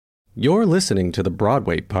You're listening to the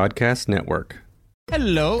Broadway Podcast Network.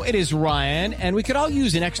 Hello, it is Ryan, and we could all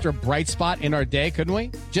use an extra bright spot in our day, couldn't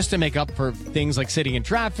we? Just to make up for things like sitting in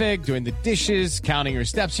traffic, doing the dishes, counting your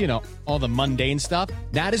steps, you know, all the mundane stuff.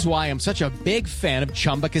 That is why I'm such a big fan of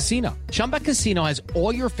Chumba Casino. Chumba Casino has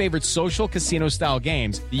all your favorite social casino-style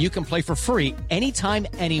games that you can play for free anytime,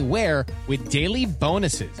 anywhere with daily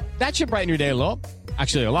bonuses. That should brighten your day a little.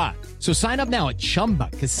 Actually, a lot. So sign up now at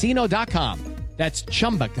ChumbaCasino.com. That's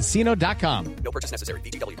ChumbaCasino.com. No purchase necessary.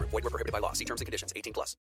 VGW Group. Void where prohibited by law. See terms and conditions.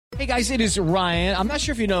 18+. Hey guys, it is Ryan. I'm not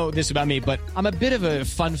sure if you know this about me, but I'm a bit of a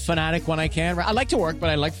fun fanatic when I can. I like to work, but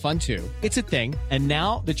I like fun too. It's a thing. And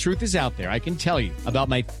now the truth is out there. I can tell you about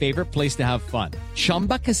my favorite place to have fun.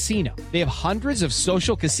 Chumba Casino. They have hundreds of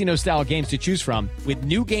social casino style games to choose from with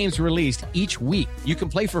new games released each week. You can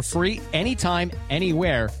play for free anytime,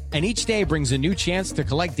 anywhere. And each day brings a new chance to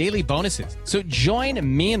collect daily bonuses. So join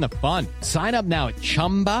me in the fun. Sign up now at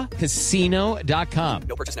ChumbaCasino.com.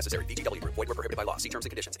 No purchase necessary. VGW Group. Void where prohibited by law. See terms and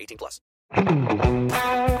conditions. 18+.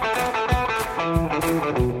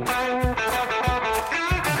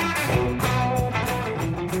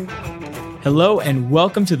 Hello and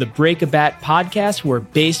welcome to the Break a Bat podcast where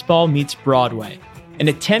baseball meets Broadway. An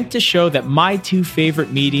attempt to show that my two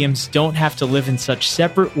favorite mediums don't have to live in such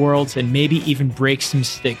separate worlds and maybe even break some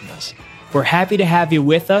stigmas. We're happy to have you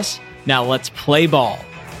with us. Now let's play ball.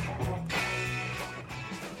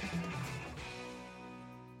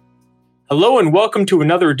 Hello and welcome to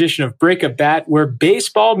another edition of Break a Bat where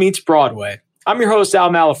baseball meets Broadway. I'm your host, Al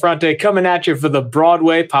Malafronte, coming at you for the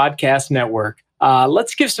Broadway Podcast Network.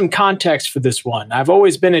 Let's give some context for this one. I've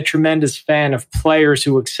always been a tremendous fan of players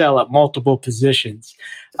who excel at multiple positions,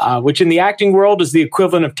 which in the acting world is the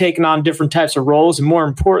equivalent of taking on different types of roles and more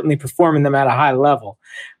importantly, performing them at a high level.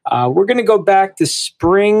 We're going to go back to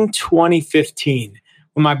spring 2015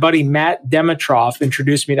 when my buddy Matt Dimitrov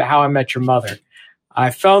introduced me to How I Met Your Mother. I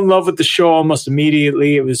fell in love with the show almost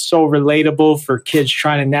immediately. It was so relatable for kids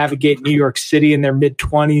trying to navigate New York City in their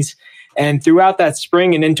mid-20s. And throughout that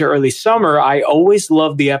spring and into early summer, I always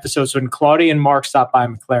loved the episodes when Claudia and Mark stopped by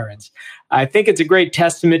McLaren's. I think it's a great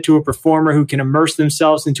testament to a performer who can immerse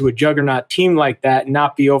themselves into a juggernaut team like that and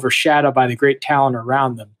not be overshadowed by the great talent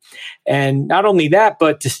around them. And not only that,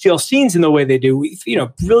 but to steal scenes in the way they do,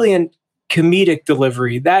 brilliant comedic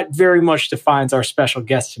delivery. That very much defines our special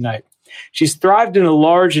guest tonight. She's thrived in a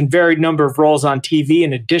large and varied number of roles on TV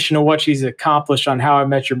in addition to what she's accomplished on How I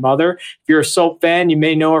Met Your Mother. If you're a soap fan, you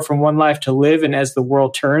may know her from One Life to Live and As the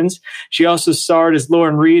World Turns. She also starred as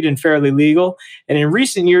Lauren Reed in Fairly Legal. And in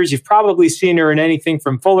recent years, you've probably seen her in anything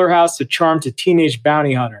from Fuller House to Charmed to Teenage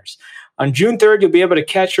Bounty Hunters. On June 3rd, you'll be able to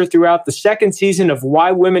catch her throughout the second season of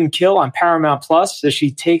Why Women Kill on Paramount Plus as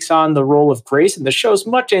she takes on the role of Grace in the show's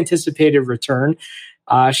much anticipated return.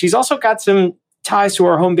 She's also got some ties to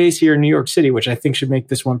our home base here in New York City, which I think should make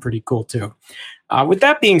this one pretty cool too. With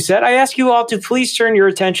that being said, I ask you all to please turn your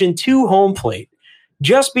attention to home plate.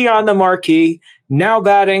 Just beyond the marquee, now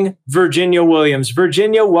batting, Virginia Williams.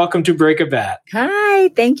 Virginia, welcome to Break a Bat. Hi,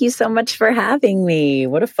 thank you so much for having me.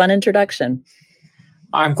 What a fun introduction.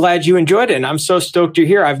 I'm glad you enjoyed it, and I'm so stoked you're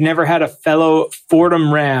here. I've never had a fellow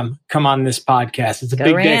Fordham Ram come on this podcast. It's a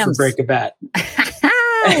big day for Break a Bat.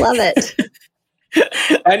 I love it.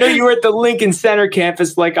 I know you were at the Lincoln Center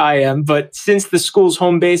campus like I am, but since the school's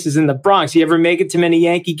home base is in the Bronx, you ever make it to many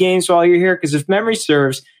Yankee games while you're here? Because if memory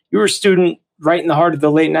serves, you were a student right in the heart of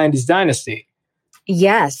the late 90s dynasty.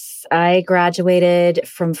 Yes, I graduated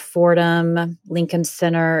from Fordham Lincoln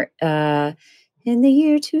Center in the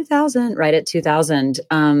year 2000, right at 2000.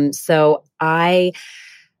 So I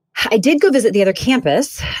did go visit the other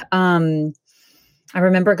campus. I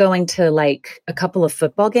remember going to like a couple of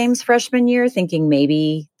football games freshman year, thinking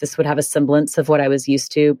maybe this would have a semblance of what I was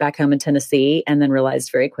used to back home in Tennessee, and then realized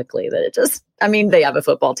very quickly that they have a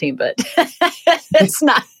football team, but it's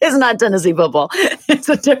not Tennessee football. It's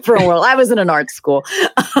a different world. I was in an art school,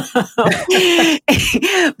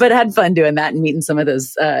 but had fun doing that and meeting some of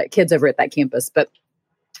those kids over at that campus. But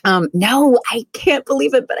no, I can't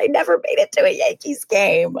believe it, but I never made it to a Yankees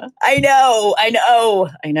game. I know.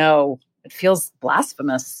 It feels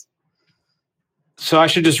blasphemous. So I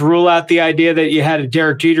should just rule out the idea that you had a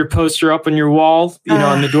Derek Jeter poster up on your wall,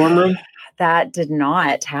 in the dorm room? That did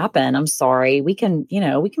not happen. I'm sorry. We can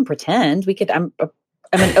pretend. I'm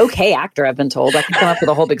an okay actor, I've been told. I can come up with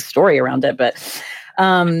a whole big story around it, but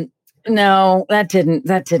no, that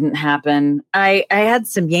didn't happen. I had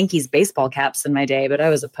some Yankees baseball caps in my day, but I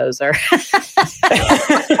was a poser.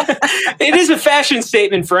 It is a fashion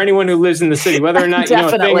statement for anyone who lives in the city, whether or not you know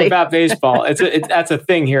a thing about baseball. That's a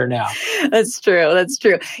thing here now. That's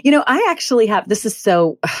true. I actually have, this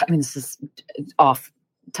is off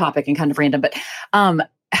topic and kind of random, but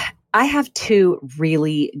I have two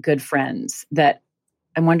really good friends that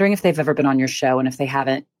I'm wondering if they've ever been on your show. And if they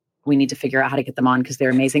haven't, we need to figure out how to get them on because they're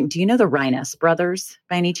amazing. Do you know the Reines brothers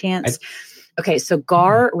by any chance? Okay, so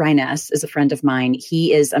Gar Reines is a friend of mine.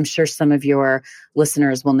 He is, I'm sure some of your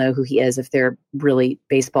listeners will know who he is if they're really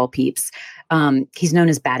baseball peeps. He's known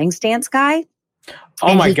as Batting Stance Guy.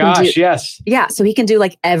 Oh my gosh, yes. Yeah, so he can do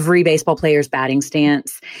like every baseball player's batting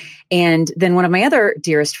stance. And then one of my other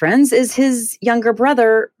dearest friends is his younger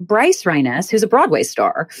brother, Bryce Reines, who's a Broadway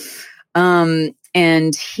star. And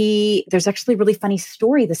there's actually a really funny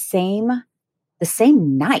story. The same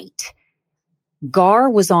night, Gar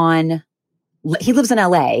was on, he lives in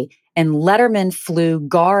LA, and Letterman flew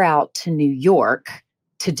Gar out to New York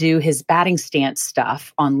to do his batting stance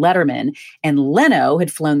stuff on Letterman. And Leno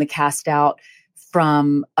had flown the cast out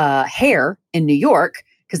from Hair in New York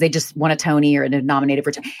because they just won a Tony or had nominated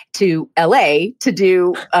for to LA to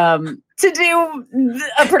do a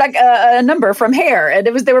number from Hair, and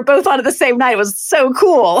they were both on at the same night. It was so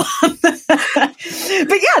cool.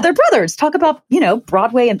 But yeah, they're brothers. Talk about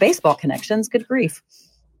Broadway and baseball connections. Good grief.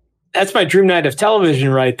 That's my dream night of television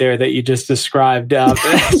right there that you just described. Right?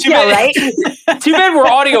 Too bad we're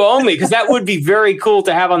audio only, because that would be very cool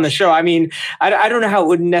to have on the show. I mean, I don't know how it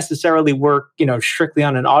would necessarily work, strictly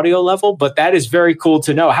on an audio level, but that is very cool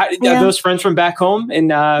to know. Are those friends from back home?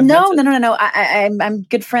 No. I'm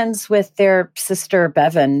good friends with their sister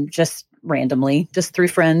Bevan, just randomly, just through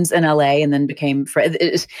friends in LA, and then became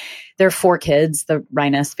friends. There are 4 kids, the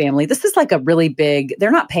Reines family. This is like a really big, they're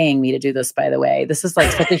not paying me to do this, by the way. This is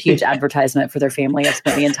like such a huge advertisement for their family. I've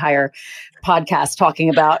spent the entire podcast talking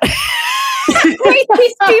about how great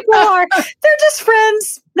these people are. They're just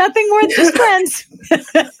friends. Nothing more than just friends.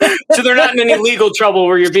 So they're not in any legal trouble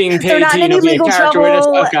where you're being paid they're not to in any legal be a character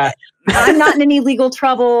trouble. witness? Okay. I'm not in any legal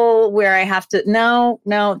trouble where I have to. No,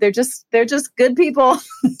 they're just good people.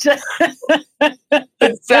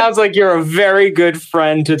 It sounds like you're a very good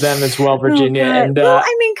friend to them as well, Virginia. Well,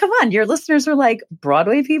 I mean, come on, your listeners are like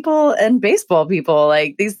Broadway people and baseball people.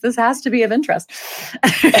 Like this has to be of interest.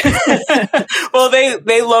 Well,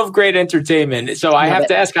 they love great entertainment. So I have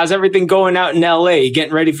to ask, how's everything going out in LA?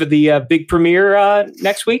 Getting ready for the big premiere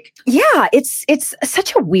next week? Yeah, it's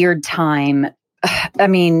such a weird time. I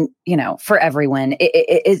mean, for everyone,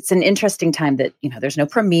 it's an interesting time that, there's no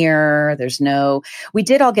premiere. We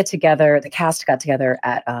did all get together. The cast got together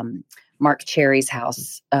at Mark Cherry's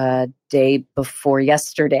house day before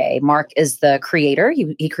yesterday. Mark is the creator.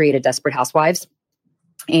 He created Desperate Housewives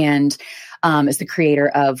and is the creator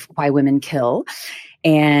of Why Women Kill.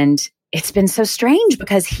 And it's been so strange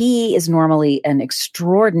because he is normally an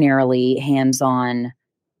extraordinarily hands-on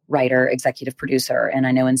writer, executive producer. And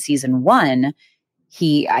I know in season 1,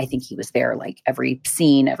 I think he was there like every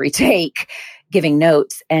scene, every take, giving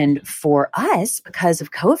notes. And for us, because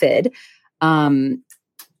of COVID,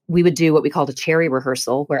 we would do what we called a cherry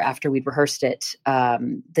rehearsal, where after we'd rehearsed it,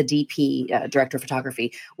 the DP, director of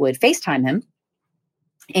photography, would FaceTime him,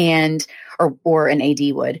 or an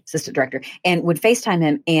AD would, assistant director, and would FaceTime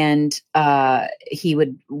him, and he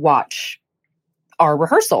would watch our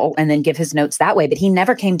rehearsal and then give his notes that way. But he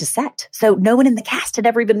never came to set. So no one in the cast had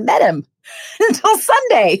ever even met him until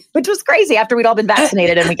Sunday, which was crazy after we'd all been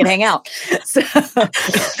vaccinated and we could hang out. So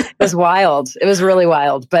it was wild. It was really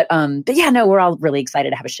wild. But yeah, no, we're all really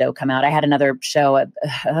excited to have a show come out. I had another show,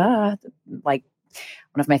 like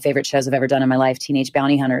one of my favorite shows I've ever done in my life, Teenage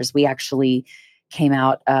Bounty Hunters. We actually came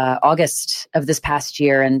out August of this past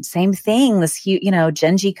year, and same thing, this huge,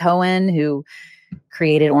 Jenji Cohen, who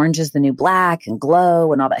created Orange is the New Black and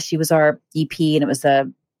Glow and all that. She was our EP, and it was a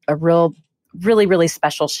really, really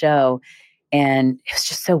special show. And it was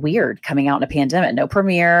just so weird coming out in a pandemic. No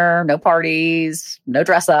premiere, no parties, no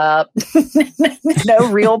dress up,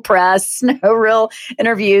 no real press, no real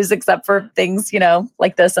interviews except for things,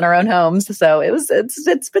 like this in our own homes. So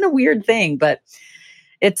it's been a weird thing, but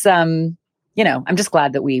it's, I'm just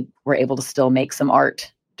glad that we were able to still make some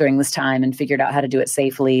art during this time and figured out how to do it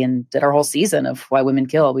safely, and did our whole season of Why Women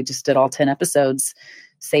Kill. We just did all 10 episodes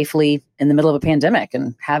safely in the middle of a pandemic,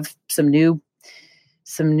 and have some new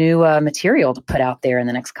material to put out there in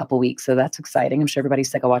the next couple weeks. So that's exciting. I'm sure everybody's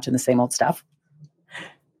sick of watching the same old stuff.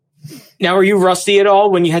 Now, are you rusty at all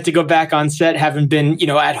when you had to go back on set, having been,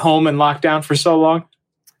 at home and locked down for so long?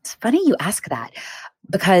 It's funny you ask that,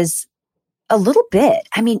 because a little bit.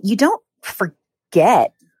 I mean, you don't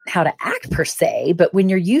forget how to act per se, but when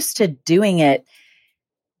you're used to doing it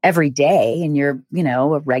every day, and you're,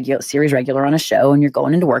 a series regular on a show, and you're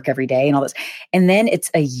going into work every day and all this, and then it's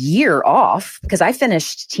a year off, because I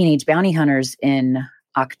finished Teenage Bounty Hunters in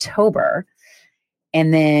October,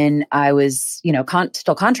 And then I was,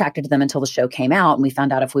 still contracted to them until the show came out, and we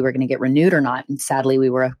found out if we were going to get renewed or not. And sadly, we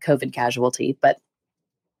were a COVID casualty. But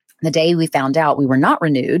the day we found out we were not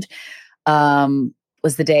renewed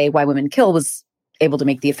was the day Why Women Kill was able to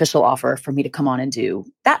make the official offer for me to come on and do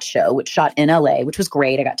that show, which shot in LA, which was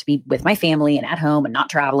great. I got to be with my family and at home and not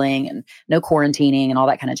traveling and no quarantining and all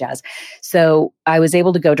that kind of jazz. So I was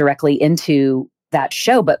able to go directly into that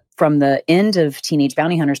show. But from the end of Teenage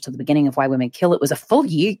Bounty Hunters to the beginning of Why Women Kill, it was a full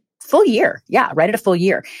year. Yeah, right at a full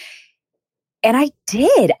year. And I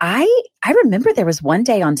did. I remember there was one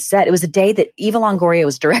day on set. It was a day that Eva Longoria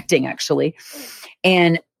was directing, actually.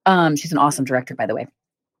 And she's an awesome director, by the way.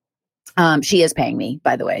 She is paying me,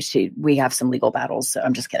 by the way. We have some legal battles, so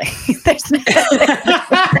I'm just kidding.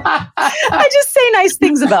 I just say nice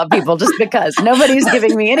things about people just because nobody's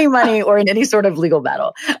giving me any money or in any sort of legal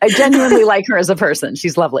battle. I genuinely like her as a person.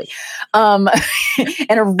 She's lovely. And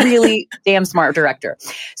a really damn smart director.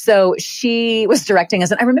 So she was directing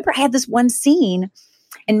us. And I remember I had this one scene,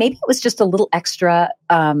 and maybe it was just a little extra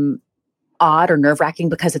odd or nerve-wracking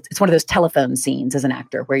because it's one of those telephone scenes as an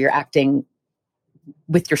actor where you're acting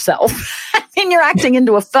with yourself and you're acting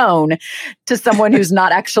into a phone to someone who's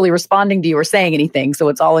not actually responding to you or saying anything. So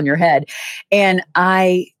it's all in your head. And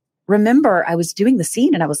I remember I was doing the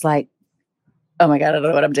scene and I was like, oh my God, I don't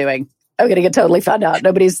know what I'm doing. I'm going to get totally found out.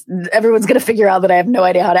 Everyone's going to figure out that I have no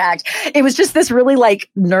idea how to act. It was just this really like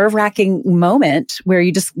nerve-wracking moment where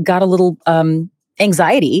you just got a little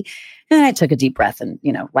anxiety. And I took a deep breath and,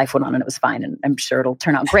 life went on and it was fine. And I'm sure it'll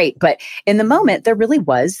turn out great. But in the moment, there really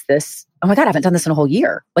was this, oh my God, I haven't done this in a whole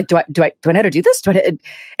year. Like, do I know how to do this? And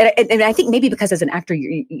I think maybe because as an actor,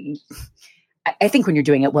 I think when you're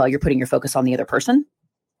doing it well, you're putting your focus on the other person.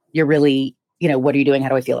 You're really, what are you doing? How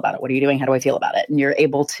do I feel about it? What are you doing? How do I feel about it? And you're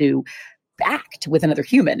able to act with another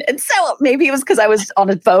human. And so maybe it was because I was on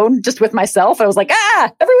a phone just with myself. I was like,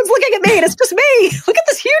 everyone's looking at me and it's just me. Look at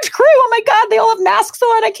this huge crew. Oh my God, they all have masks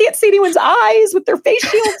on. I can't see anyone's eyes with their face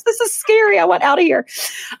shields. This is scary. I want out of here.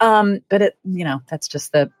 But it, that's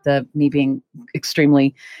just the me being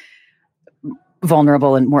extremely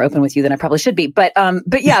vulnerable and more open with you than I probably should be. But then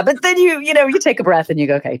you take a breath and you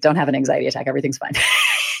go, okay, don't have an anxiety attack. Everything's fine.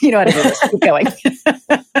 You know how to do this. Keep going.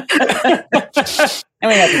 I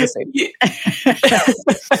mean, that's the same.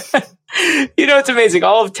 It's amazing.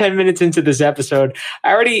 All of 10 minutes into this episode,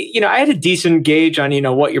 I already, I had a decent gauge on,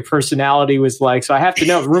 what your personality was like. So I have to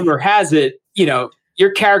know, rumor has it,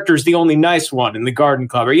 your character's the only nice one in the Garden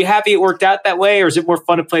Club. Are you happy it worked out that way? Or is it more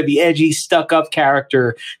fun to play the edgy, stuck up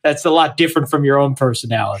character that's a lot different from your own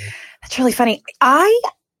personality? That's really funny. I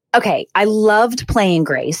loved playing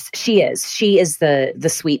Grace. She is the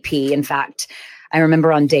sweet pea. In fact, I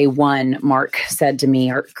remember on day one, Mark said to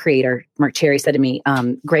me, our creator, Mark Cherry said to me,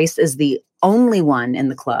 Grace is the only one in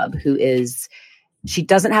the club she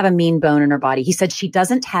doesn't have a mean bone in her body. He said she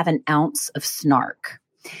doesn't have an ounce of snark,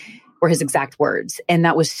 were his exact words. And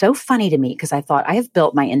that was so funny to me because I thought I have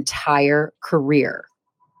built my entire career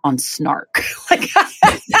on snark. Like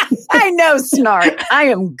I know snark. I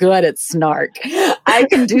am good at snark. I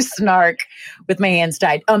can do snark with my hands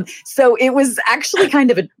tied. So it was actually kind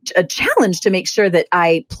of a challenge to make sure that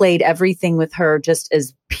I played everything with her just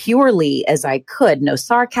as purely as I could. No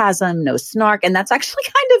sarcasm, no snark. And that's actually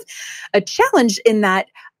kind of a challenge in that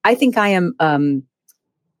I think I am,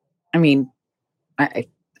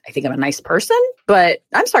 I think I'm a nice person, but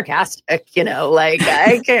I'm sarcastic, like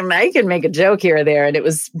I can make a joke here or there. And it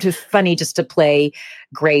was just funny just to play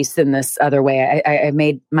Grace in this other way. I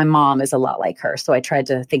made, my mom is a lot like her. So I tried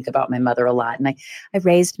to think about my mother a lot. And I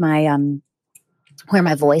raised my, where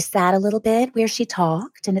my voice sat a little bit, where she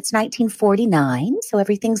talked, and it's 1949. So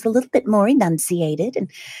everything's a little bit more enunciated. And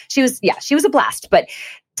she was a blast. But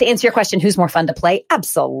to answer your question, who's more fun to play?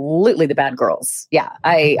 Absolutely the bad girls. Yeah.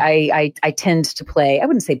 I tend to play, I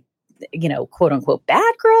wouldn't say, quote unquote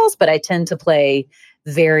bad girls, but I tend to play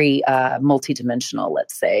very multidimensional,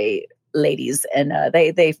 let's say, ladies. And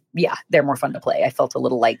they're more fun to play. I felt a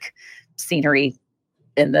little like Scenery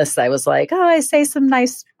in this. I was like, I say some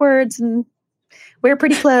nice words and wear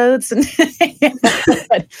pretty clothes. And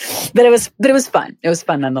but it was fun. It was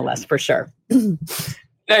fun nonetheless, for sure.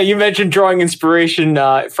 Now, you mentioned drawing inspiration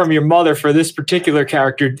from your mother for this particular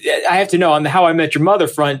character. I have to know, on the How I Met Your Mother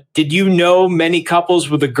front, did you know many couples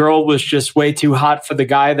where the girl was just way too hot for the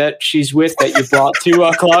guy that she's with that you brought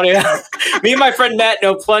to Claudia? Me and my friend Matt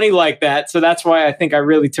know plenty like that. So that's why I think I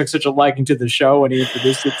really took such a liking to the show when he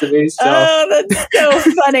introduced it to me. So. Oh, that's so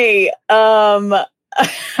funny.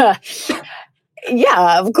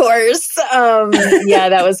 Yeah, of course.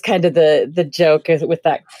 That was kind of the joke with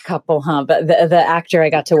that couple, huh? But the actor I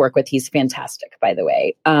got to work with, he's fantastic, by the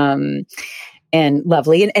way. and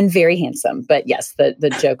lovely and very handsome. But yes,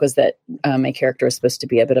 the joke was that my character is supposed to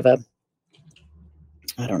be a bit of a,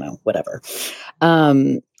 I don't know, whatever.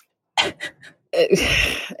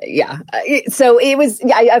 Yeah. So it was,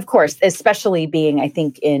 yeah, of course, especially being, I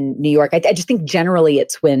think, in New York. I just think generally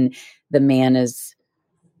it's when the man is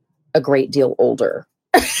a great deal older.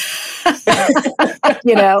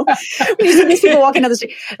 You know, when you see these people walking down the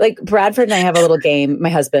street, like Bradford and I have a little game, my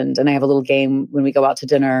husband and I have a little game when we go out to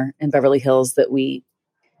dinner in Beverly Hills that we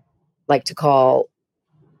like to call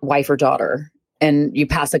wife or daughter. And you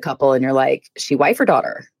pass a couple and you're like, she wife or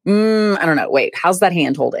daughter? I don't know. Wait, how's that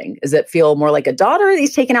hand holding? Does it feel more like a daughter that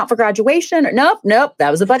he's taken out for graduation? Or, nope. That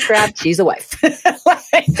was a butt grab. She's a wife.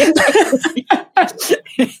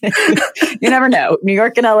 You never know. New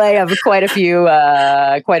York and LA have quite a few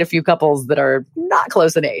couples that are not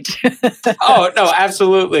close in age. Oh, no,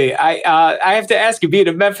 absolutely. I have to ask you, being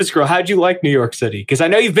a Memphis girl, how'd you like New York City? Because I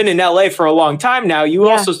know you've been in LA for a long time now. You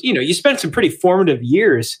also, you spent some pretty formative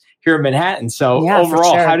years here in Manhattan. So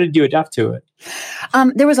overall, how did you adapt to it?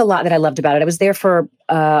 There was a lot that I loved about it. I was there for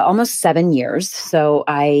almost 7 years. So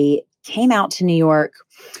I came out to New York.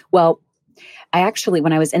 Well, I actually,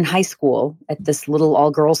 when I was in high school at this little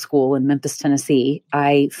all-girls school in Memphis, Tennessee,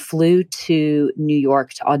 I flew to New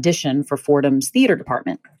York to audition for Fordham's theater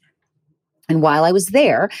department. And while I was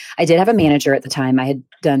there, I did have a manager at the time. I had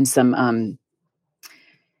done some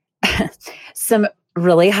some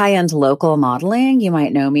really high-end local modeling. You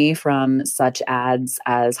might know me from such ads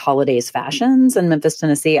as Holidays Fashions in Memphis,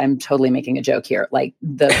 Tennessee. I'm totally making a joke here. Like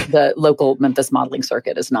the local Memphis modeling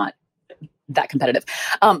circuit is not that competitive.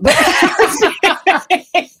 But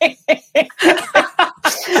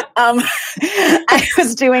I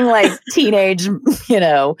was doing like teenage,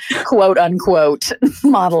 quote unquote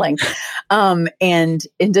modeling, and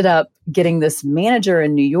ended up getting this manager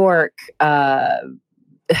in New York,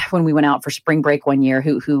 when we went out for spring break one year,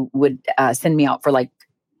 who would send me out for like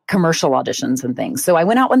commercial auditions and things. So I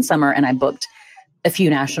went out one summer and I booked a few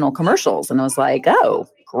national commercials, and I was like, oh,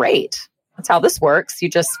 great. That's how this works. You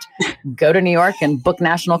just go to New York and book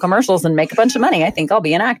national commercials and make a bunch of money. I think I'll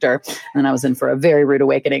be an actor. And then I was in for a very rude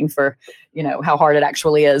awakening for, how hard it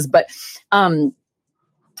actually is. But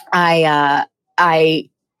I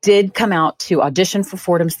did come out to audition for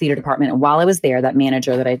Fordham's theater department. And while I was there, that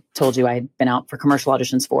manager that I told you I had been out for commercial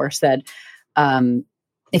auditions for said,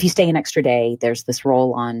 if you stay an extra day, there's this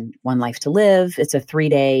role on One Life to Live. It's a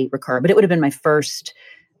 3-day recur, but it would have been my first,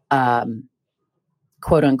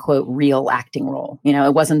 quote unquote, real acting role.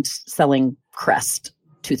 It wasn't selling Crest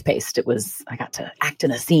toothpaste. It was, I got to act in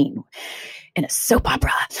a scene in a soap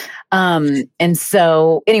opera. And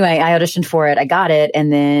so anyway, I auditioned for it. I got it.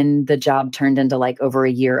 And then the job turned into like over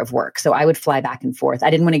a year of work. So I would fly back and forth. I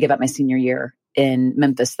didn't want to give up my senior year in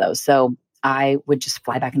Memphis though. So I would just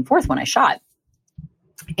fly back and forth when I shot,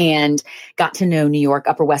 and got to know New York,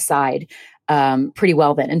 Upper West Side, pretty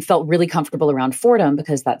well then, and felt really comfortable around Fordham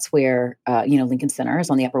because that's where, Lincoln Center is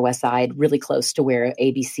on the Upper West Side, really close to where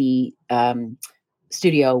ABC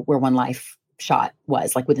studio where One Life shot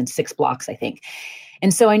was, like within 6 blocks, I think.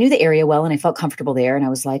 And so I knew the area well and I felt comfortable there. And I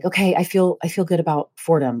was like, okay, I feel good about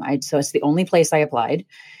Fordham. So it's the only place I applied.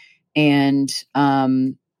 And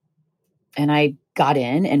I got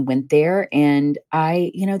in and went there. And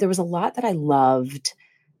there was a lot that I loved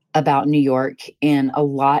about New York, and a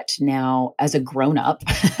lot now as a grown up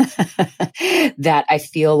that I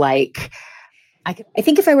feel like I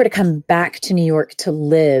think if I were to come back to New York to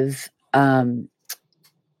live,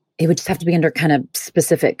 it would just have to be under kind of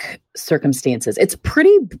specific circumstances. It's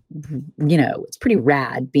pretty, it's pretty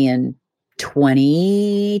rad being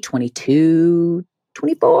 20, 22,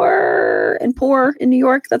 24 and poor in New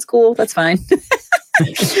York. That's cool. That's fine.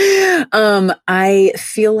 I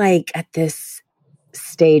feel like at this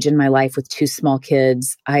stage in my life with 2 small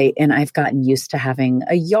kids, I've gotten used to having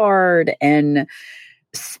a yard and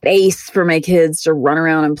space for my kids to run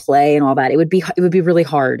around and play and all that. It would be really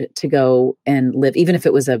hard to go and live, even if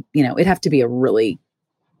it was it'd have to be a really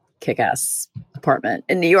kick-ass apartment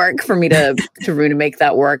in New York for me to make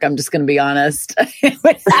that work. I'm just going to be honest. It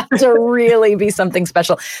would have to really be something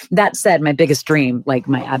special. That said, my biggest dream, like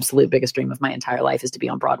my absolute biggest dream of my entire life, is to be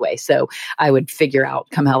on Broadway. So I would figure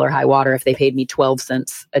out, come hell or high water, if they paid me 12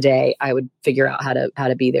 cents a day, I would figure out how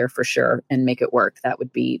to be there for sure and make it work. That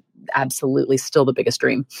would be absolutely still the biggest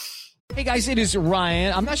dream. Hey guys, it is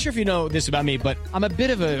Ryan. I'm not sure if you know this about me, but I'm a bit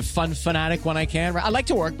of a fun fanatic when I can. I like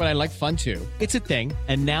to work, but I like fun too. It's a thing.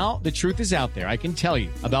 And now the truth is out there. I can tell you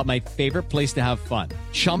about my favorite place to have fun.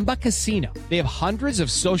 Chumba Casino. They have hundreds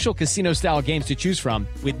of social casino style games to choose from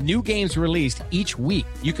with new games released each week.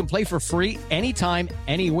 You can play for free anytime,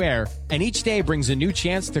 anywhere. And each day brings a new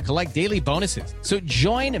chance to collect daily bonuses. So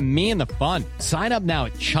join me in the fun. Sign up now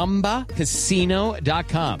at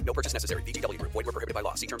ChumbaCasino.com. No purchase necessary. VGW Group. Void where prohibited by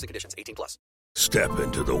law. See terms and conditions. 18+. Step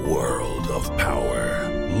into the world of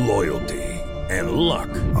power, loyalty, and luck.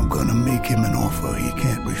 I'm gonna make him an offer he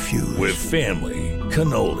can't refuse. With family,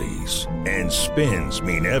 cannolis, and spins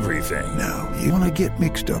mean everything. Now, you wanna get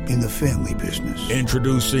mixed up in the family business.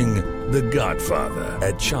 Introducing The Godfather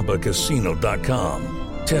at ChumbaCasino.com.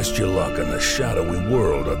 Test your luck in the shadowy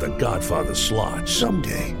world of The Godfather slot.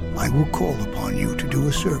 Someday, I will call upon you to do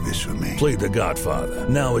a service for me. Play The Godfather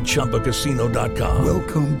now at ChumbaCasino.com.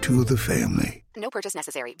 Welcome to the family. No purchase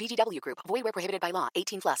necessary. VGW Group. Void where prohibited by law.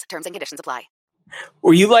 18+. Terms and conditions apply.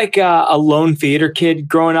 Were you like a lone theater kid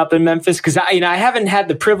growing up in Memphis? Because I haven't had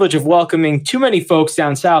the privilege of welcoming too many folks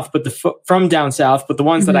down south, but from down south. But the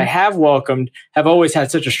ones that I have welcomed have always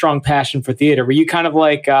had such a strong passion for theater. Were you kind of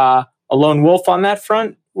like a lone wolf on that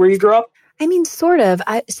front where you grew up? I mean, sort of.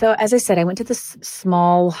 So as I said, I went to this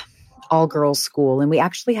small all-girls school, and we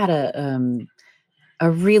actually had a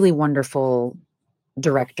really wonderful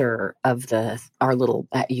director of our little,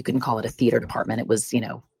 you can call it a theater department. It was,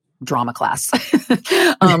 drama class. But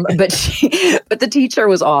the teacher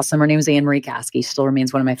was awesome. Her name was Anne Marie Caskey. She still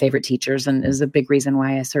remains one of my favorite teachers and is a big reason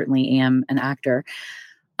why I certainly am an actor.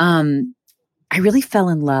 I really fell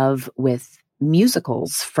in love with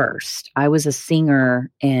musicals first. I was a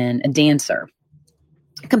singer and a dancer,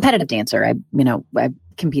 a competitive dancer. I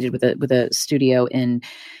competed with a studio in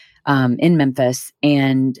Memphis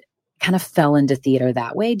and kind of fell into theater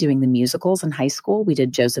that way, doing the musicals in high school. We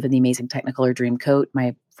did Joseph and the Amazing Technicolor Dreamcoat.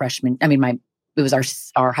 It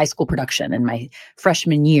was our high school production. In my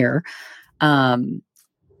freshman year, there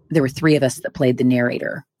were three of us that played the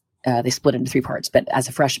narrator. They split into three parts, but as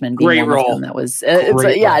a freshman, being great one role. of them, that was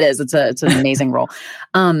it is. It's an amazing role.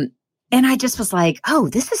 And I just was like, oh,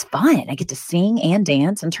 this is fun. I get to sing and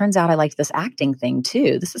dance, and turns out I liked this acting thing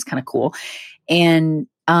too. This is kind of cool. And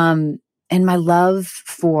my love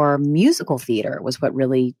for musical theater was what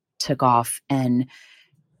really took off and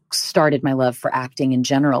started my love for acting in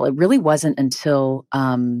general. It really wasn't until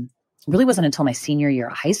my senior year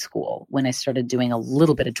of high school when I started doing a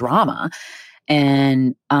little bit of drama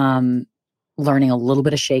and learning a little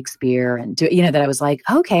bit of Shakespeare and that I was like,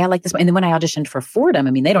 okay, I like this. And then when I auditioned for Fordham,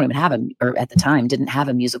 they don't even have at the time didn't have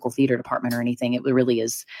a musical theater department or anything. It really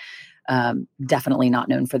is definitely not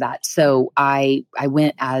known for that. So I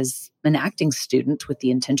went as an acting student with the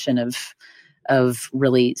intention of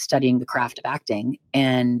really studying the craft of acting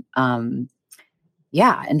and fell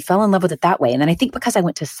in love with it that way. And then I think because I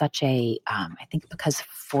went to because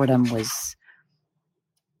Fordham was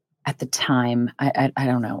at the time, I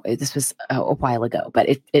don't know, this was a while ago, but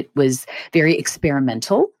it was very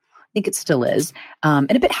experimental. I think it still is,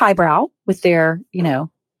 and a bit highbrow with their, we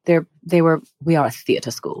are a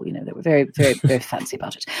theater school, they were very, very, very fancy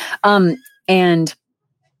about it. And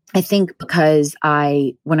I think because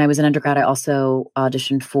when I was an undergrad, I also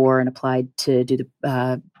auditioned for and applied to be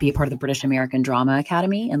a part of the British American Drama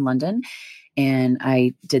Academy in London. And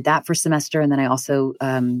I did that for a semester. And then I also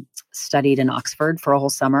studied in Oxford for a whole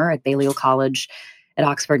summer at Balliol College at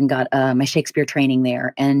Oxford and got my Shakespeare training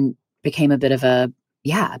there and became a bit of a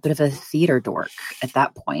theater dork at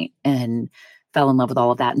that point and fell in love with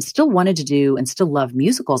all of that and still wanted to do and still love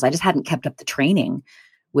musicals. I just hadn't kept up the training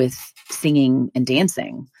with singing and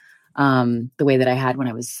dancing the way that I had when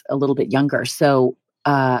I was a little bit younger. So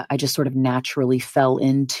I just sort of naturally fell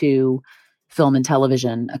into film and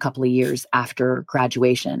television a couple of years after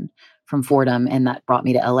graduation from Fordham, and that brought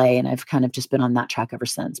me to LA, and I've kind of just been on that track ever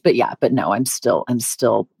since. But no, I'm still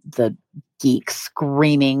the geek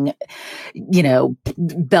screaming,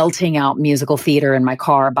 belting out musical theater in my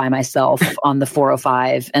car by myself on the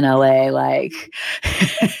 405 in LA, like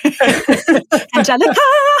Angelica.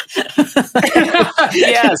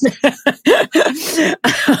 Yes.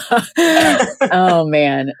 Oh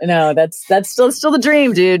man, no, that's still the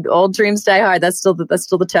dream, dude. Old dreams die hard. That's still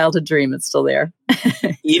the childhood dream. It's still there.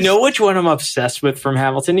 You know which one I'm obsessed with from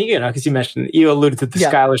Hamilton? Because you alluded to the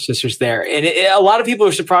Schuyler sisters there, and a lot of people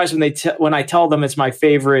are surprised when I tell them it's my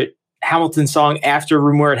favorite Hamilton song after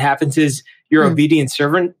 "Room Where It Happens" is "Your Obedient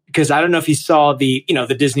Servant," because I don't know if you saw the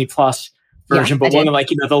Disney Plus version, but one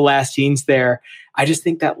of the last scenes there. I just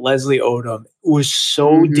think that Leslie Odom was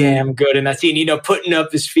so damn good in that scene, putting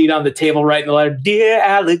up his feet on the table, writing the letter, "Dear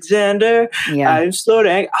Alexander, I'm slow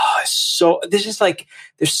to anger." Oh,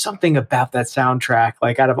 there's something about that soundtrack.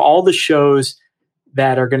 Like, out of all the shows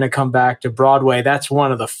that are going to come back to Broadway, that's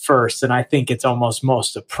one of the first, and I think it's almost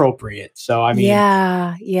most appropriate. So, I mean,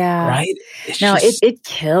 right? It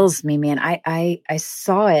kills me, man. I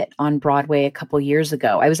saw it on Broadway a couple years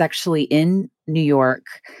ago. I was actually in New York.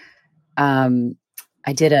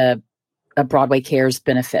 I did a Broadway Cares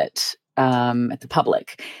benefit at the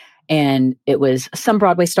Public, and it was some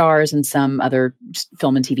Broadway stars and some other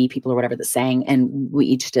film and TV people or whatever that sang, and we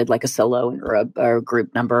each did like a solo or a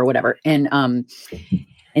group number or whatever, and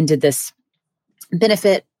did this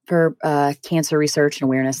benefit for cancer research and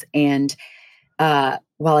awareness. And while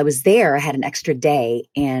I was there, I had an extra day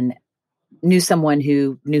and knew someone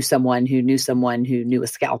who knew someone who knew someone who knew a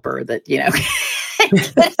scalper that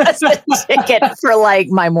us a ticket for like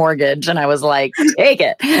my mortgage, and I was like, take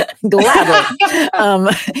it gladly.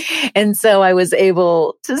 And so I was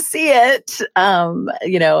able to see it,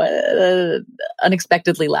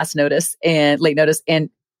 unexpectedly late notice, and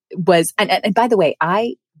by the way,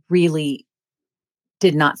 I really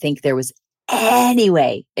did not think there was any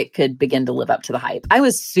way it could begin to live up to the hype. I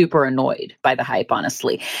was super annoyed by the hype,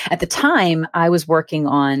 honestly. At the time, I was working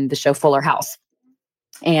on the show Fuller House.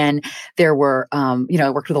 And there were, I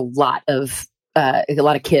worked with a lot of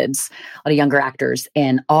kids, a lot of younger actors,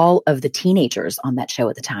 and all of the teenagers on that show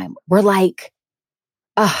at the time were like,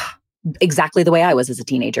 exactly the way I was as a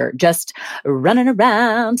teenager, just running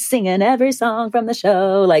around, singing every song from the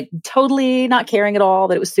show, like totally not caring at all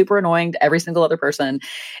that it was super annoying to every single other person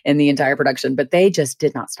in the entire production, but they just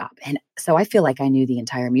did not stop. And so I feel like I knew the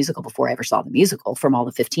entire musical before I ever saw the musical from all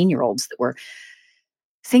the 15-year-olds that were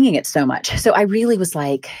singing it so much. So I really was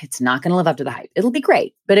like, it's not going to live up to the hype. It'll be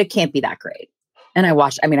great, but it can't be that great. And I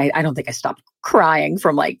watched, I don't think I stopped crying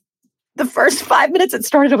from like the first 5 minutes it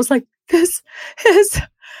started. I was like, this is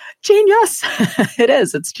genius. It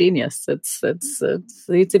is. It's genius. It's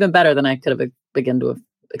even better than I could have begun to have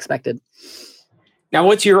expected. Now,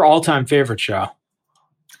 what's your all-time favorite show?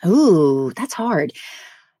 Ooh, that's hard.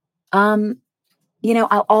 I'll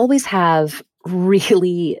always have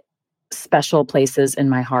really special places in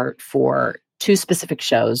my heart for two specific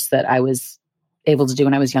shows that I was able to do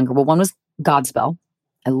when I was younger. Well, one was Godspell.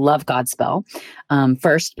 I love Godspell.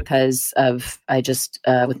 First, because of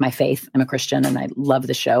with my faith, I'm a Christian, and I love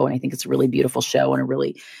the show, and I think it's a really beautiful show and a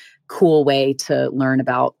really cool way to learn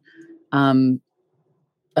about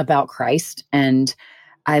Christ. And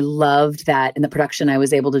I loved that in the production I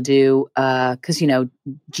was able to do, because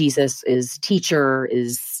Jesus is teacher,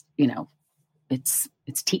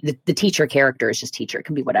 the teacher character is just teacher. It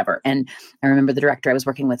can be whatever. And I remember the director I was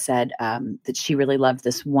working with said that she really loved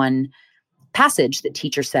this one passage that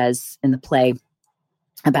teacher says in the play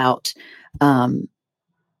about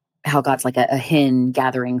how God's like a hen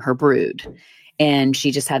gathering her brood. And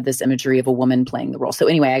she just had this imagery of a woman playing the role. So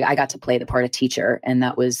anyway, I got to play the part of teacher, and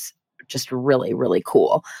that was just really, really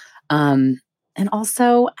cool. And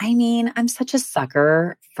also, I'm such a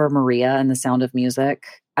sucker for Maria and The Sound of Music.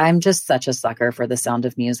 I'm just such a sucker for The Sound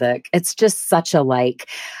of Music. It's just such a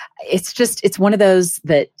it's one of those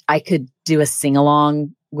that I could do a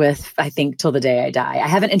sing-along with, I think, till the day I die. I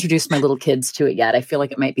haven't introduced my little kids to it yet. I feel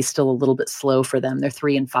like it might be still a little bit slow for them. They're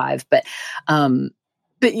 3 and 5, but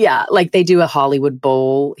yeah, like they do a Hollywood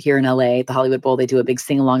Bowl here in LA, the Hollywood Bowl. They do a big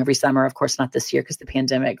sing-along every summer. Of course, not this year because of the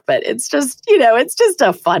pandemic, but it's just, it's just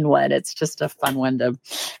a fun one. It's just a fun one to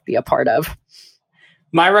be a part of.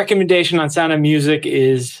 My recommendation on Sound of Music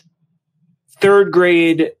is 3rd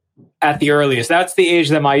grade at the earliest. That's the age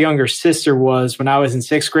that my younger sister was when I was in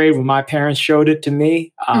 6th grade, when my parents showed it to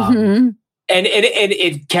me. And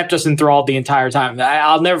it kept us enthralled the entire time.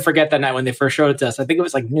 I'll never forget that night when they first showed it to us. I think it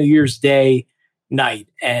was like New Year's Day night.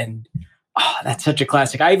 And that's such a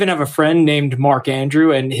classic. I even have a friend named Mark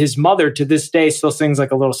Andrew, and his mother to this day still sings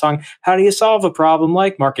like a little song. How do you solve a problem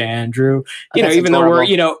like Mark Andrew? Even adorable.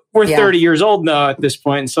 Though we're 30 years old now at this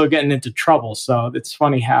point and still getting into trouble. So it's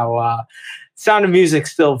funny how Sound of Music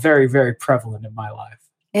still very, very prevalent in my life.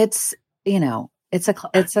 It's a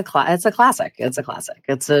classic. It's a classic.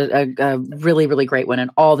 It's a really, really great one,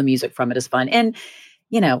 and all the music from it is fun. And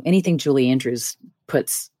anything Julie Andrews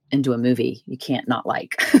puts into a movie, you can't not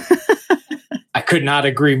like. I could not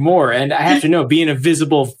agree more. And I have to know, being a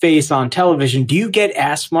visible face on television, do you get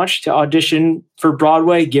asked much to audition for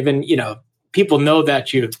Broadway, given, people know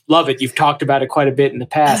that you love it? You've talked about it quite a bit in the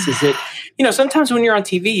past. Is it, sometimes when you're on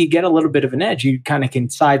TV, you get a little bit of an edge. You kind of can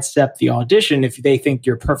sidestep the audition if they think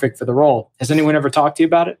you're perfect for the role. Has anyone ever talked to you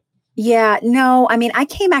about it? Yeah, no, I mean, I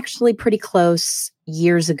came actually pretty close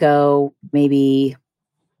years ago, maybe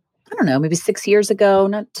 6 years ago,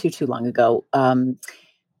 not too long ago.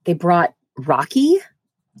 They brought Rocky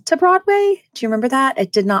to Broadway. Do you remember that?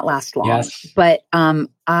 It did not last long, Yes. but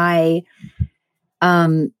I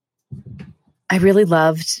really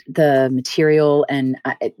loved the material, and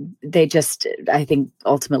I think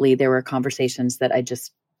ultimately there were conversations that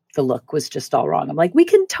the look was just all wrong. I'm like, we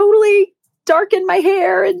can totally darken my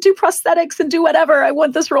hair and do prosthetics and do whatever. I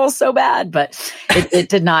want this role so bad, but it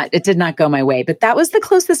did not go my way. But that was the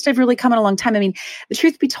closest I've really come in a long time. I mean, the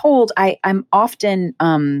truth be told, I'm often,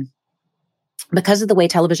 because of the way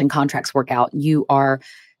television contracts work out, you are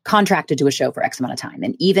contracted to a show for X amount of time.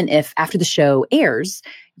 And even if after the show airs,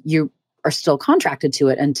 you are still contracted to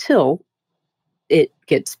it until it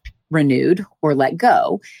gets renewed or let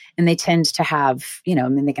go. And they tend to have,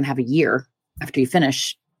 they can have a year after you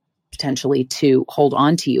finish potentially to hold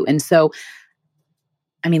on to you. And so,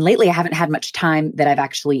 I mean, lately I haven't had much time that I've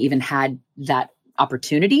actually even had that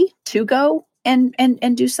opportunity to go and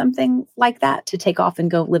do something like that, to take off and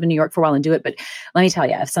go live in New York for a while and do it. But let me tell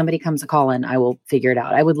you, if somebody comes a call in, I will figure it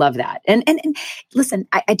out. I would love that. And listen,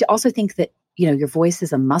 I also think that, your voice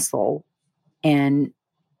is a muscle, and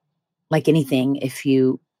like anything, if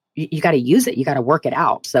you got to use it, you got to work it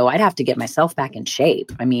out. So I'd have to get myself back in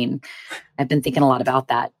shape. I mean, I've been thinking a lot about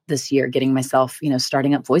that this year, getting myself,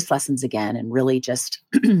 starting up voice lessons again, and really just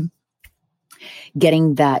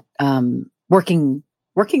getting that,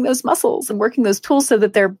 working those muscles and working those tools so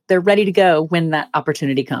that they're ready to go when that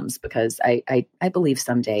opportunity comes, because I believe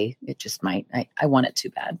someday it just might. I want it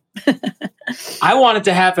too bad. I want it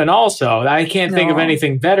to happen also. I can't think of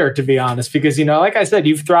anything better, to be honest, because, like I said,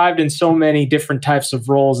 you've thrived in so many different types of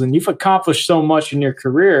roles and you've accomplished so much in your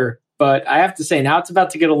career. But I have to say, now it's about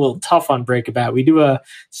to get a little tough on Breakabout. We do a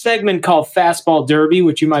segment called Fastball Derby,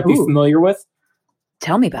 which you might be familiar with.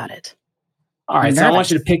 Tell me about it. All right, so I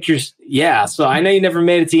want you to picture. Yeah, so I know you never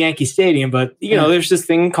made it to Yankee Stadium, but there's this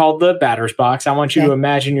thing called the batter's box. I want you to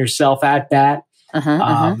imagine yourself at bat.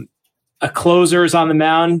 A closer is on the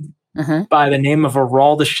mound by the name of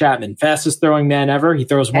Aroldis Chapman, fastest throwing man ever. He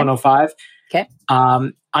throws 105. Okay.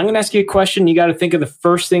 I'm going to ask you a question. You got to think of the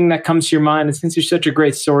first thing that comes to your mind. And since you're such a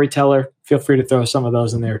great storyteller, feel free to throw some of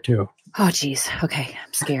those in there too. Oh, geez. Okay,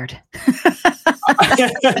 I'm scared.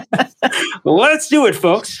 Let's do it,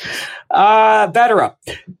 folks. Batter up.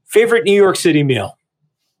 Favorite New York City meal?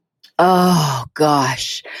 Oh,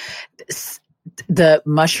 gosh. The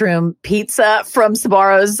mushroom pizza from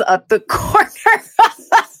Sbarro's up the corner.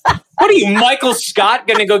 What are you, Michael Scott,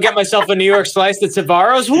 going to go get myself a New York slice at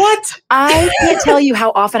Sbarro's? What? I can't tell you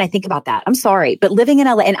how often I think about that. I'm sorry. But living in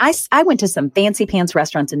LA, and I went to some fancy pants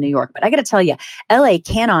restaurants in New York, but I got to tell you, LA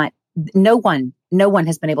cannot, no one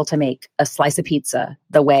has been able to make a slice of pizza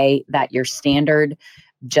the way that your standard,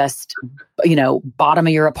 just, bottom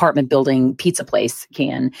of your apartment building pizza place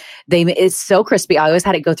can. It's so crispy. I always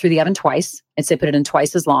had it go through the oven twice, and so put it in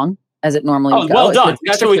twice as long as it normally would go. Well done.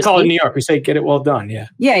 That's what we call it in New York. We say, get it well done. Yeah.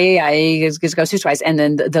 Yeah. It just goes through twice. And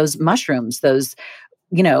then those mushrooms,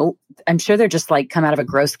 I'm sure they're just like come out of a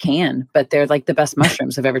gross can, but they're like the best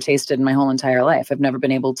mushrooms I've ever tasted in my whole entire life. I've never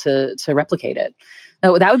been able to replicate it.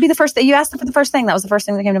 No, that would be the first thing. You asked for the first thing. That was the first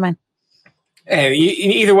thing that came to mind. Hey,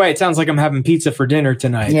 either way, it sounds like I'm having pizza for dinner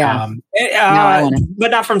tonight. Yeah.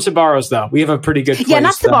 But not from Sbarro's though. We have a pretty good place. Yeah,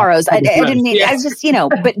 not Sbarro's. I didn't. Yeah. I was just,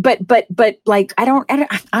 but like I don't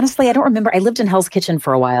honestly, I don't remember. I lived in Hell's Kitchen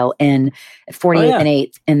for a while in 48th and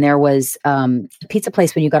 8th, and there was a pizza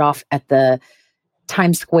place when you got off at the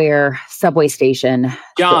Times Square subway station.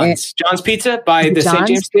 John's Pizza by the St.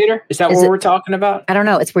 James Theater. Is that what we're talking about? I don't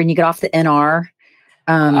know. It's when you get off the NR.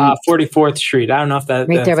 44th Street. I don't know if that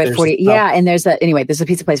right there by 40. Yeah, and there's a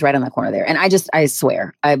pizza place right on the corner there. And I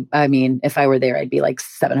swear, I mean, if I were there, I'd be like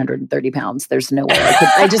 730 pounds. There's no way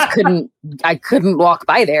I couldn't walk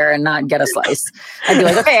by there and not get a slice. I'd be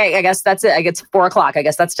like, okay, I guess that's it. I get to 4:00. I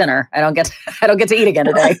guess that's dinner. I don't get to eat again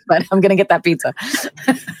today, but I'm gonna get that pizza.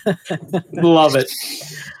 Love it.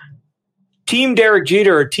 Team Derek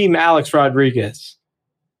Jeter or Team Alex Rodriguez?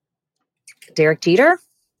 Derek Jeter.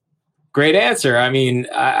 Great answer. I mean,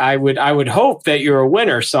 I would hope that you're a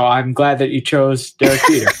winner, so I'm glad that you chose Derek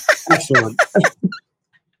Jeter. Excellent.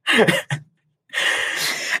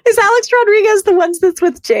 Is Alex Rodriguez the one that's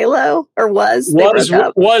with J-Lo, or was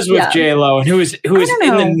with J-Lo, and who is in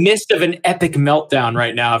the midst of an epic meltdown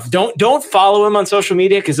right now? Don't follow him on social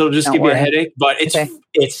media because it'll just give you a headache. But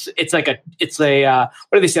it's like what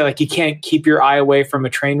do they say? Like you can't keep your eye away from a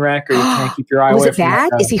train wreck, or you can't keep your eye away. Was it from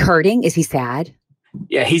bad? Is he hurting? Is he sad?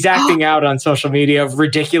 Yeah, he's acting out on social media of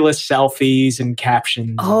ridiculous selfies and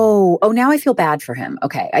captions. Oh, now I feel bad for him.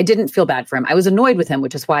 Okay. I didn't feel bad for him. I was annoyed with him,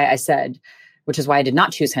 which is why I did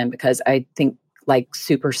not choose him, because I think like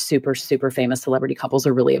super, super, super famous celebrity couples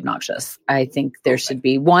are really obnoxious. I think there should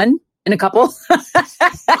be one in a couple.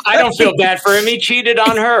 I don't feel bad for him. He cheated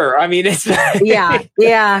on her. I mean, it's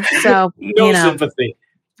yeah. So no sympathy.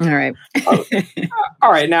 All right.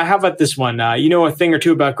 All right. Now, how about this one? You know a thing or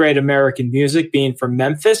two about great American music, being from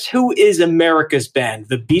Memphis. Who is America's band?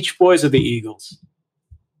 The Beach Boys or the Eagles?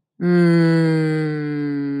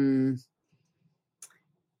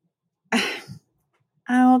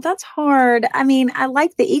 Oh, that's hard. I mean, I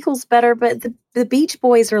like the Eagles better, but the Beach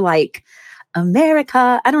Boys are like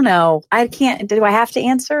America. I don't know. I can't. Do I have to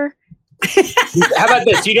answer? How about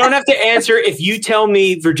this? You don't have to answer if you tell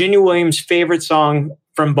me Virginia Williams' favorite song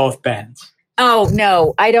from both bands. Oh,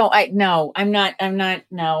 no, I don't. I'm not.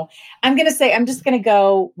 No, I'm just going to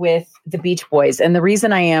go with the Beach Boys. And the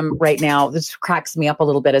reason I am right now, this cracks me up a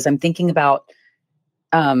little bit, is I'm thinking about,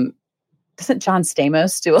 doesn't John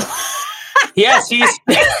Stamos do a Yes, he's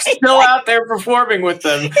still out there performing with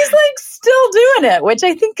them. He's like still doing it, which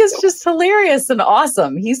I think is just hilarious and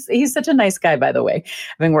awesome. He's such a nice guy, by the way,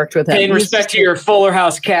 having worked with him. Paying respect to your Fuller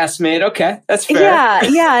House castmate. Okay, that's fair.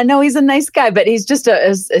 Yeah. No, he's a nice guy, but he's just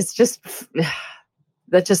it's just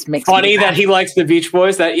that just makes funny that he likes the Beach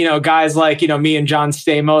Boys. That guys like me and John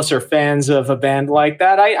Stamos are fans of a band like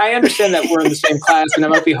that. I understand that we're in the same class, and it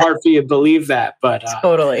might be hard for you to believe that, but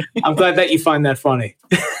totally. I'm glad that you find that funny.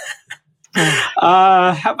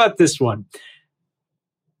 How about this one?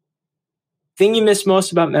 Thing you miss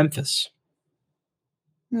most about Memphis?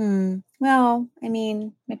 Well, I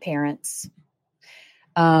mean, my parents.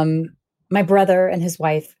 My brother and his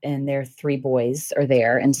wife and their 3 boys are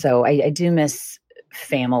there. And so I do miss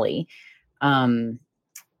family. But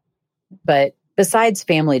besides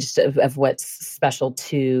family, just of what's special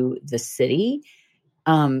to the city,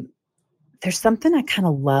 there's something I kind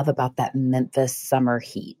of love about that Memphis summer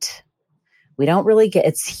heat. We don't really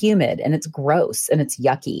it's humid and it's gross and it's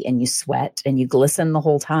yucky and you sweat and you glisten the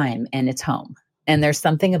whole time and it's home. And there's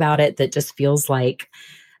something about it that just feels like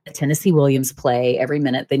a Tennessee Williams play every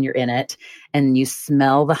minute. Then you're in it and you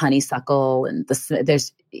smell the honeysuckle and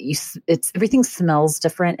everything smells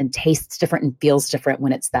different and tastes different and feels different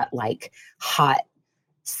when it's that like hot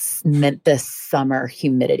Memphis summer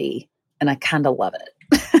humidity. And I kind of love it.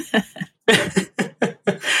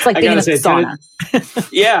 It's like being in a sauna.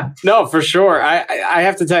 Yeah, no, for sure. I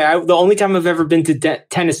have to tell you, the only time I've ever been to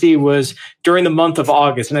Tennessee was during the month of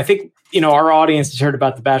August. And I think, our audience has heard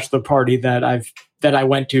about the bachelor party that I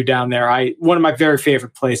went to down there. One of my very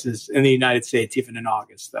favorite places in the United States, even in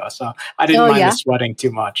August, though. So I didn't mind the sweating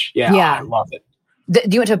too much. Yeah, I love it.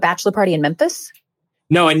 You went to a bachelor party in Memphis?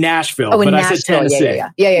 No, in Nashville. Oh, in Nashville. I said Tennessee.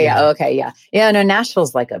 Yeah. Oh, okay, yeah. Yeah, no,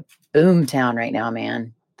 Nashville's like a boom town right now,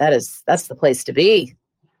 man. That's the place to be.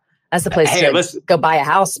 That's the place to go buy a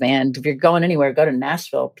house, man. If you're going anywhere, go to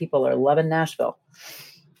Nashville. People are loving Nashville.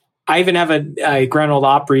 I even have a Grand Ole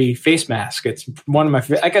Opry face mask. It's one of my,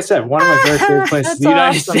 like I said, one of my very favorite places in the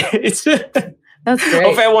United States. That's great.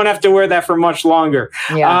 Hopefully I won't have to wear that for much longer.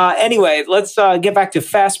 Yeah. Anyway, let's get back to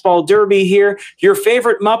Fastball Derby here. Your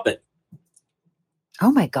favorite Muppet?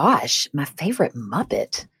 Oh my gosh, my favorite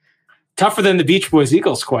Muppet. Tougher than the Beach Boys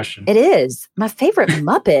Eagles question. It is. My favorite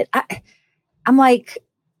Muppet. I'm like,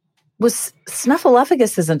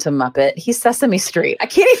 Snuffleupagus isn't a Muppet. He's Sesame Street. I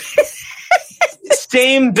can't even.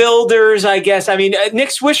 Same builders, I guess. I mean, Nick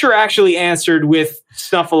Swisher actually answered with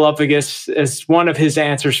Snuffleupagus as one of his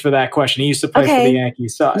answers for that question. He used to play for the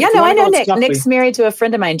Yankees. So yeah, no, I know Nick. Nick's married to a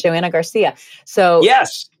friend of mine, Joanna Garcia. So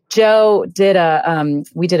yes, Joe did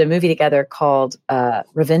we did a movie together called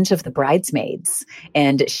Revenge of the Bridesmaids,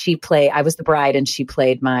 and I was the bride, and she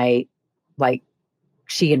played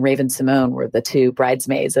she and Raven Simone were the 2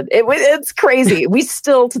 bridesmaids. And it's crazy. We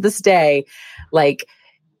still to this day,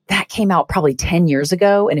 that came out probably 10 years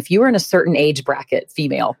ago. And if you were in a certain age bracket,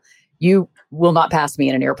 female, you will not pass me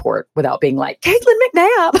in an airport without being like, Caitlin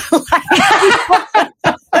McNabb.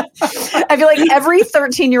 I feel like every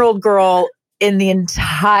 13-year-old girl in the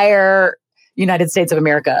entire United States of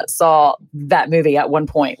America saw that movie at one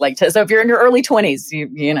point. So if you're in your early 20s,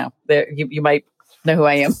 you might know who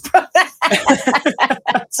I am.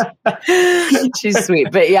 She's sweet,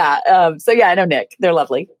 but yeah. So yeah, I know Nick. They're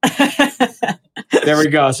lovely. There we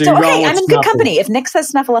go. So okay, I'm in good company. If Nick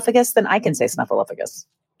says Snuffleupagus, then I can say Snuffleupagus.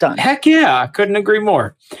 Done. Heck yeah, I couldn't agree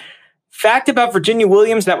more. Fact about Virginia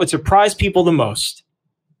Williams that would surprise people the most.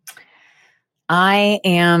 I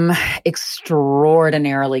am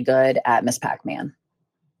extraordinarily good at Miss Pac-Man.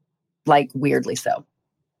 Weirdly so.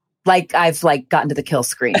 Like I've like gotten to the kill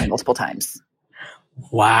screen multiple times.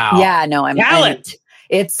 Wow. Yeah, no, I'm talent.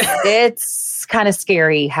 It's kind of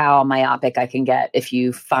scary how myopic I can get if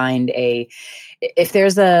you find if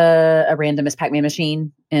there's a random Miss Pac-Man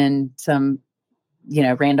machine in some,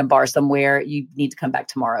 random bar somewhere, you need to come back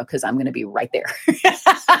tomorrow because I'm going to be right there.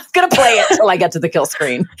 I'm going to play it till I get to the kill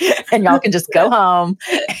screen, and y'all can just go home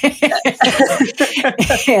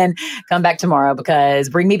and come back tomorrow because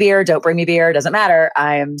bring me beer, don't bring me beer, doesn't matter.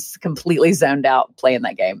 I am completely zoned out playing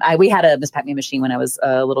that game. We had a Miss Pac-Man machine when I was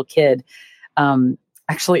a little kid.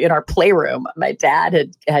 Actually, in our playroom, my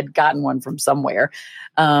dad had gotten one from somewhere.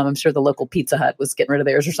 I'm sure the local Pizza Hut was getting rid of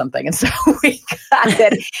theirs or something. And so we got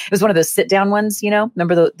it. It was one of those sit down ones,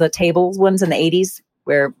 remember the tables ones in the 80s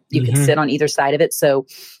where you could sit on either side of it. So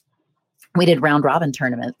we did round robin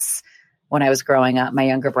tournaments when I was growing up, my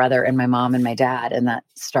younger brother and my mom and my dad. And that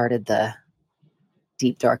started the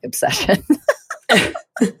deep, dark obsession.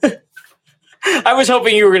 I was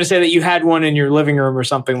hoping you were going to say that you had one in your living room or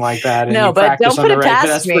something like that. And no, but don't put it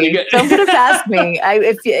past me. Don't put it past me.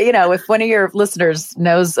 If one of your listeners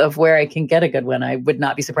knows of where I can get a good one, I would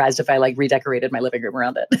not be surprised if I redecorated my living room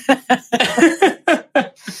around it.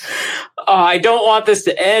 I don't want this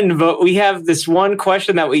to end, but we have this one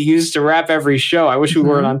question that we use to wrap every show. I wish we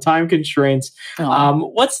weren't on time constraints.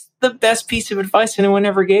 What's the best piece of advice anyone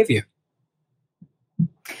ever gave you?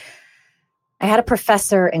 I had a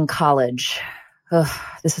professor in college.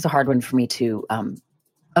 This is a hard one for me to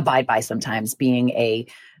abide by sometimes, being a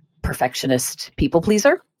perfectionist people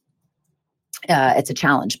pleaser. It's a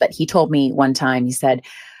challenge, but he told me one time, he said,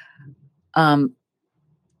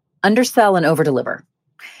 undersell and overdeliver.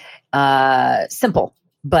 Simple,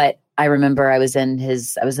 but I remember I was in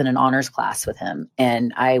an honors class with him,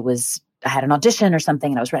 and I had an audition or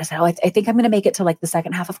something, and I said, I think I'm going to make it to the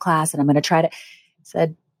second half of class, and I'm going to try to. He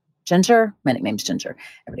said, Ginger, my nickname's Ginger.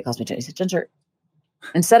 Everybody calls me Ginger. He said, Ginger,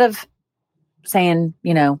 instead of saying,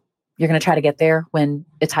 you're going to try to get there when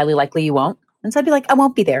it's highly likely you won't, instead be like, I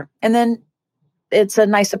won't be there. And then it's a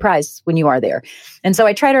nice surprise when you are there. And so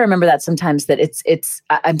I try to remember that sometimes, that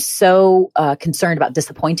I'm so concerned about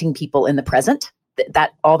disappointing people in the present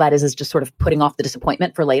that all that is just sort of putting off the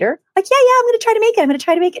disappointment for later. I'm going to try to make it. I'm going to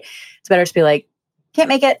try to make it. It's better to be like, can't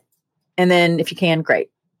make it. And then if you can,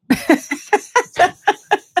 great.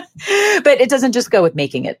 But it doesn't just go with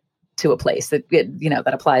making it to a place that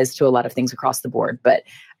applies to a lot of things across the board. But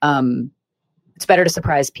it's better to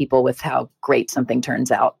surprise people with how great something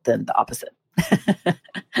turns out than the opposite.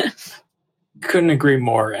 Couldn't agree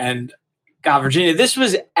more. And God, Virginia, this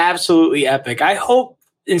was absolutely epic. I hope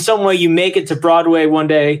in some way you make it to Broadway one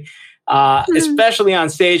day, especially on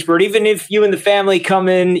stage. But even if you and the family come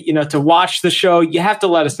in, to watch the show, you have to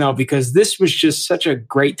let us know, because this was just such a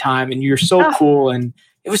great time, and you're so cool. And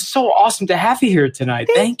it was so awesome to have you here tonight.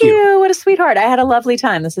 Thank you. What a sweetheart. I had a lovely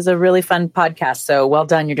time. This is a really fun podcast. So well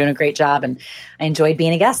done. You're doing a great job. And I enjoyed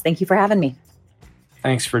being a guest. Thank you for having me.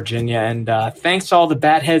 Thanks, Virginia. And thanks to all the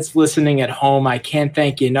Batheads listening at home. I can't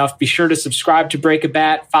thank you enough. Be sure to subscribe to Break a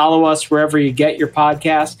Bat. Follow us wherever you get your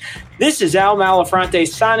podcast. This is Al Malafronte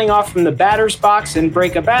signing off from the Batter's Box and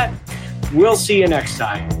Break a Bat. We'll see you next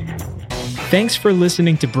time. Thanks for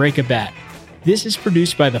listening to Break a Bat. This is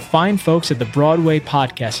produced by the fine folks at the Broadway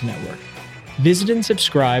Podcast Network. Visit and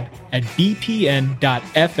subscribe at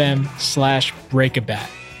bpn.fm/breakabat.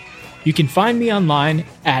 You can find me online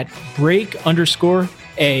at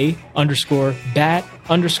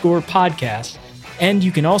break_a_bat_podcast. And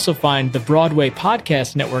you can also find the Broadway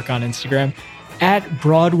Podcast Network on Instagram at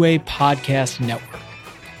Broadway Podcast Network.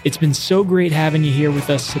 It's been so great having you here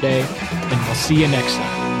with us today, and we'll see you next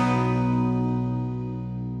time.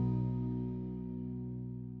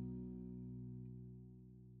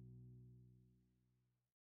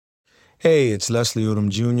 Hey, it's Leslie Odom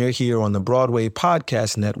Jr. here on the Broadway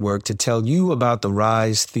Podcast Network to tell you about the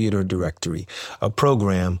Rise Theater Directory, a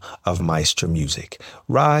program of Maestro Music.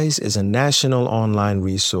 Rise is a national online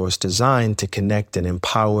resource designed to connect and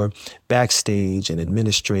empower backstage and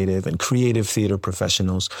administrative and creative theater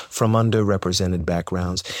professionals from underrepresented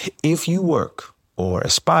backgrounds. If you work or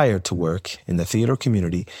aspire to work in the theater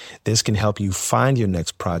community, this can help you find your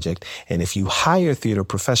next project. And if you hire theater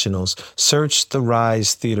professionals, search the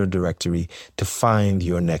Rise Theater Directory to find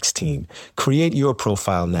your next team. Create your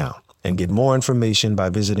profile now and get more information by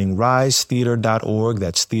visiting risetheater.org.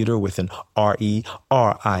 That's theater with an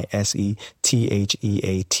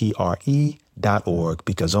RERISETHEATRE.org,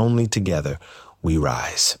 because only together we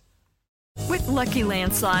rise. With Lucky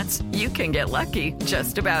Land Slots, you can get lucky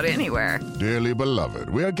just about anywhere. Dearly beloved,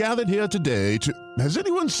 we are gathered here today to... Has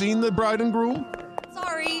anyone seen the bride and groom?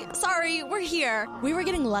 Sorry, we're here. We were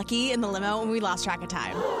getting lucky in the limo and we lost track of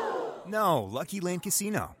time. No, Lucky Land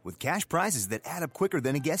Casino, with cash prizes that add up quicker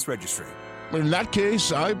than a guest registry. In that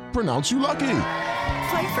case, I pronounce you lucky.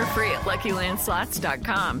 Play for free at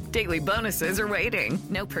LuckyLandSlots.com. Daily bonuses are waiting.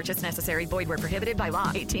 No purchase necessary. Void where prohibited by law.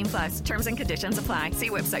 18+. Terms and conditions apply. See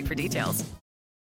website for details.